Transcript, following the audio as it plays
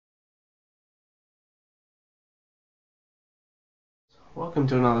Welcome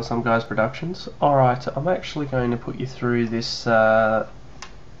to another Some Guys Productions. Alright, I'm actually going to put you through this. There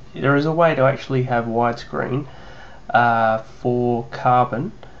is a way to actually have widescreen for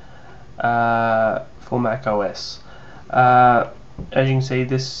Carbon for Mac OS. As you can see,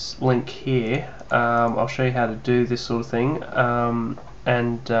 this link here, I'll show you how to do this sort of thing, and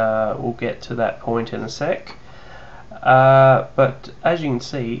we'll get to that point in a sec. But as you can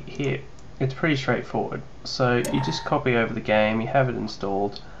see here, it's pretty straightforward. So you just copy over the game, you have it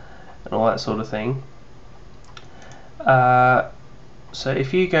installed, and all that sort of thing. So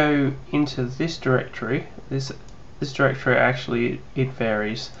if you go into this directory, this directory actually it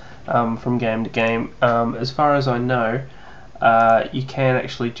varies from game to game. As far as I know, you can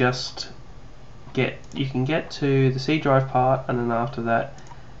actually just get to the C drive part, and then after that,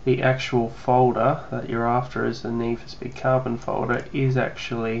 the actual folder that you're after is the Need for Speed Carbon folder is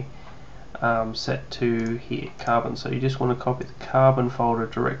actually set to here, Carbon. So you just want to copy the Carbon folder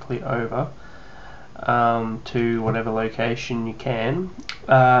directly over to whatever location you can.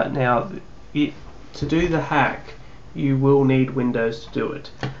 Now, to do the hack, you will need Windows to do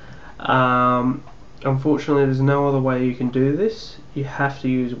it. Unfortunately, there's no other way you can do this. You have to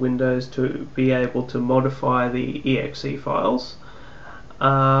use Windows to be able to modify the exe files.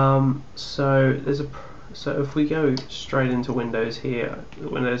 So if we go straight into Windows here,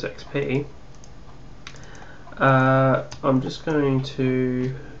 Windows XP, I'm just going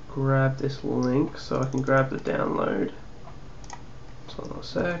to grab this link so I can grab the download. Hold on a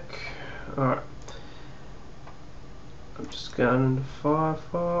sec. Alright. I'm just going into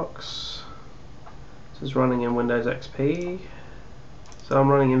Firefox. This is running in Windows XP. So I'm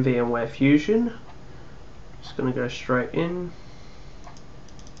running in VMware Fusion. Just going to go straight in.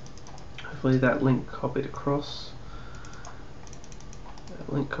 Hopefully that link copied across.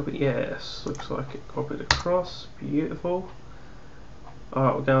 That link copied, yes, looks like it copied across. Beautiful.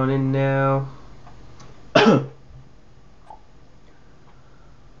 Alright, we're going in now.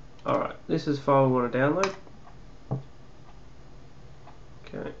 Alright, this is the file we want to download.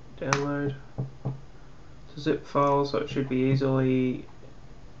 Okay, download. It's a zip file, so it should be easily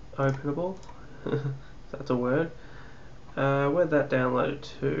openable. If that's a word. Where'd that download it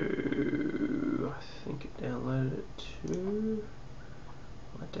to? I think it downloaded it to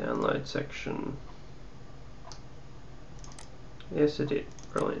my download section. Yes, it did.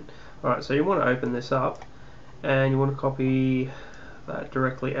 Brilliant. Alright, so you want to open this up and you want to copy that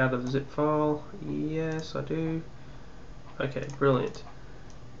directly out of the zip file. Yes, I do. Okay, brilliant.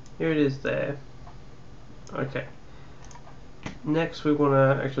 Here it is there. Okay. Next we want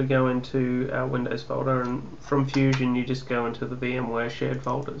to actually go into our Windows folder, and from Fusion you just go into the VMware shared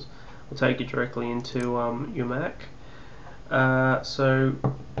folders. It'll take you directly into your Mac. So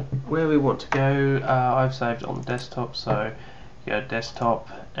where we want to go, I've saved it on the desktop, so go to desktop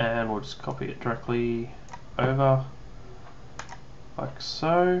and we'll just copy it directly over like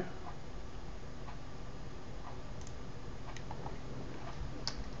so.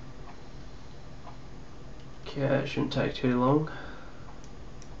 Okay, it shouldn't take too long.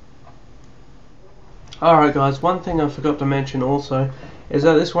 Alright guys, one thing I forgot to mention also is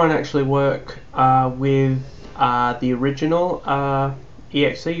that this won't actually work with the original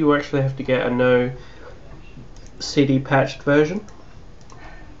exe. You actually have to get a no CD patched version.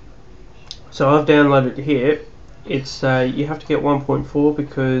 So I've downloaded it here. It's you have to get 1.4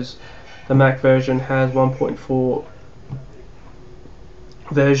 because the Mac version has 1.4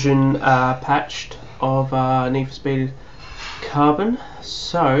 version patched of Need for Speed Carbon.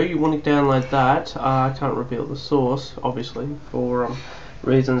 So you want to download that. I can't reveal the source, obviously, for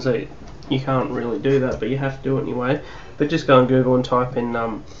reasons that you can't really do that, but you have to do it anyway. But just go on Google and type in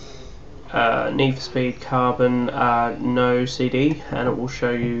Need for Speed Carbon no CD, and it will show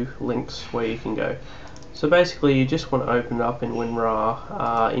you links where you can go. So basically you just want to open it up in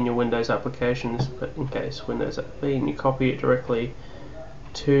WinRAR in your Windows applications, but in case Windows XP, and you copy it directly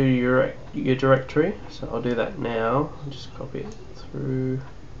to your directory. So I'll do that now. I'll just copy it through.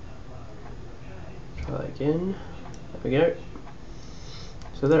 Try that again. There we go.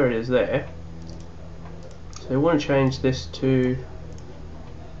 So there it is there. So you want to change this to,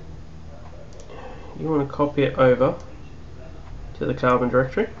 you want to copy it over to the Carbon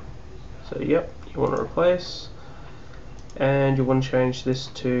directory. So yep, you want to replace, and you want to change this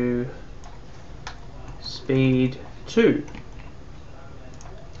to Speed 2.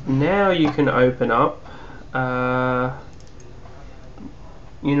 Now you can open up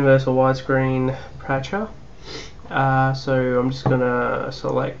Universal Widescreen Patcher. So I'm just going to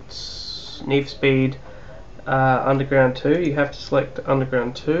select Need for Speed Underground 2. You have to select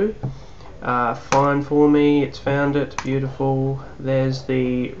Underground 2. fine for me. It's found it. Beautiful. There's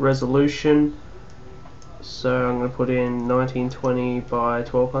the resolution. So I'm going to put in 1920 by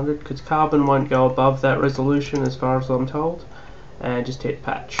 1200 because carbon won't go above that resolution as far as I'm told. And just hit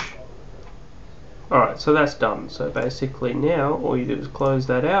patch. Alright, so that's done. So basically now all you do is close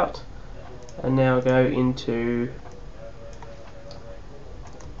that out and now go into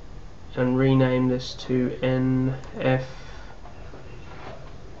and rename this to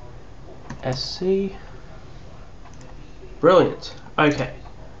NFSC. Brilliant. Okay.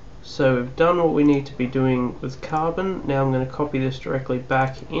 So we've done what we need to be doing with carbon. Now I'm going to copy this directly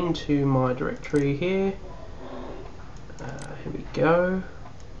back into my directory here. Here we go.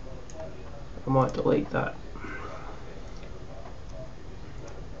 I might delete that.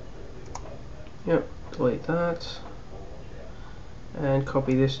 Yep, delete that. And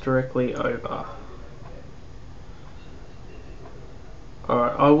copy this directly over.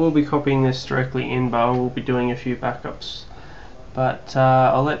 Alright, I will be copying this directly in, but I will be doing a few backups. But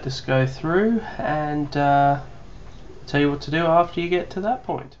I'll let this go through and tell you what to do after you get to that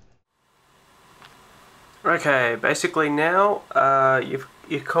point. Okay, basically now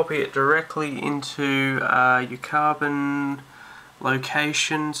you copy it directly into your carbon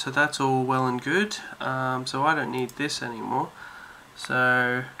location, so that's all well and good. So I don't need this anymore.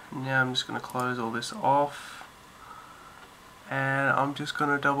 So now I'm just going to close all this off and I'm just going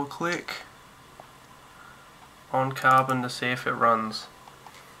to double click on carbon to see if it runs.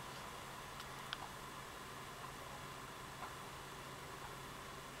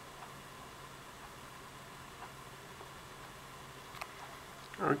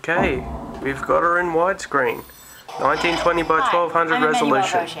 Okay, we've got her in widescreen. 1920 by 1200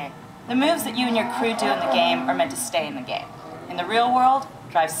 resolution. The moves that you and your crew do in the game are meant to stay in the game. In the real world,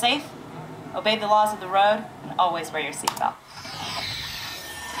 drive safe, obey the laws of the road, and always wear your seatbelt.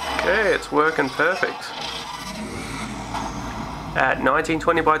 Okay, it's working perfect. At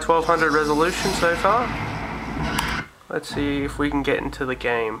 1920 by 1200 resolution so far. Let's see if we can get into the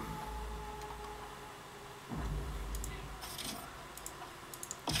game.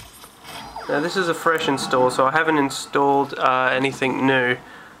 Now this is a fresh install, so I haven't installed anything new.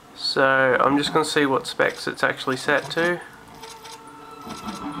 So I'm just going to see what specs it's actually set to.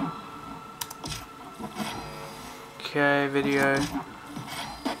 Okay, video.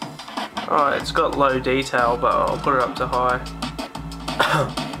 Oh, it's got low detail, but I'll put it up to high.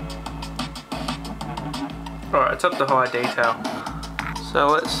 Alright, it's up to high detail. So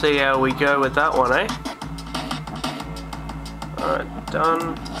let's see how we go with that one, eh? Alright,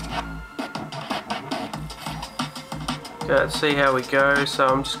 done. Okay, let's see how we go. So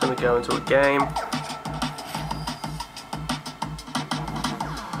I'm just going to go into a game.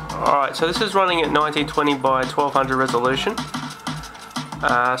 Alright, so this is running at 1920 by 1200 resolution.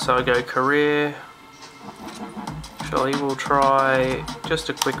 So I go career. Actually, we'll try just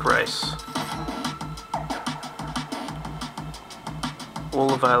a quick race.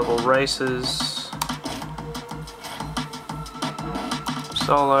 All available races.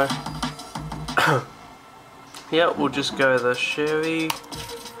 Solo. Yeah, we'll just go the Chevy.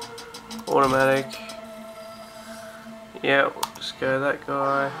 Automatic. Yeah, we'll just go that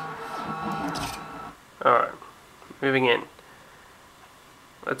guy. Alright, moving in.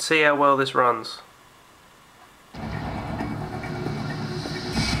 Let's see how well this runs.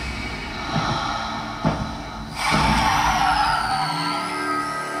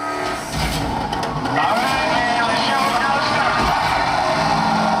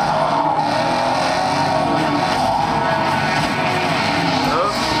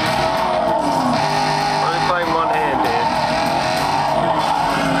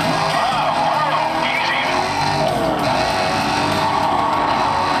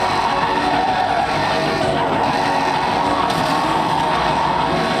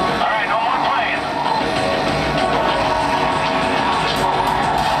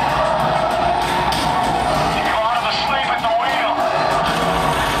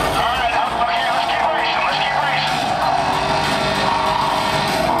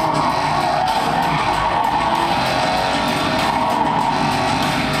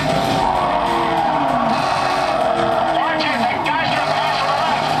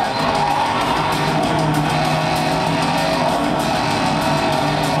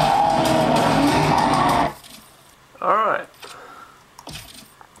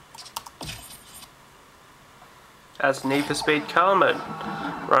 That's Need for Speed Car Mode,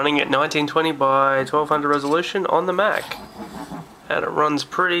 running at 1920 by 1200 resolution on the Mac, and it runs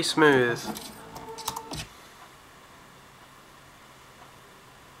pretty smooth.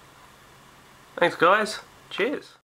 Thanks guys, cheers.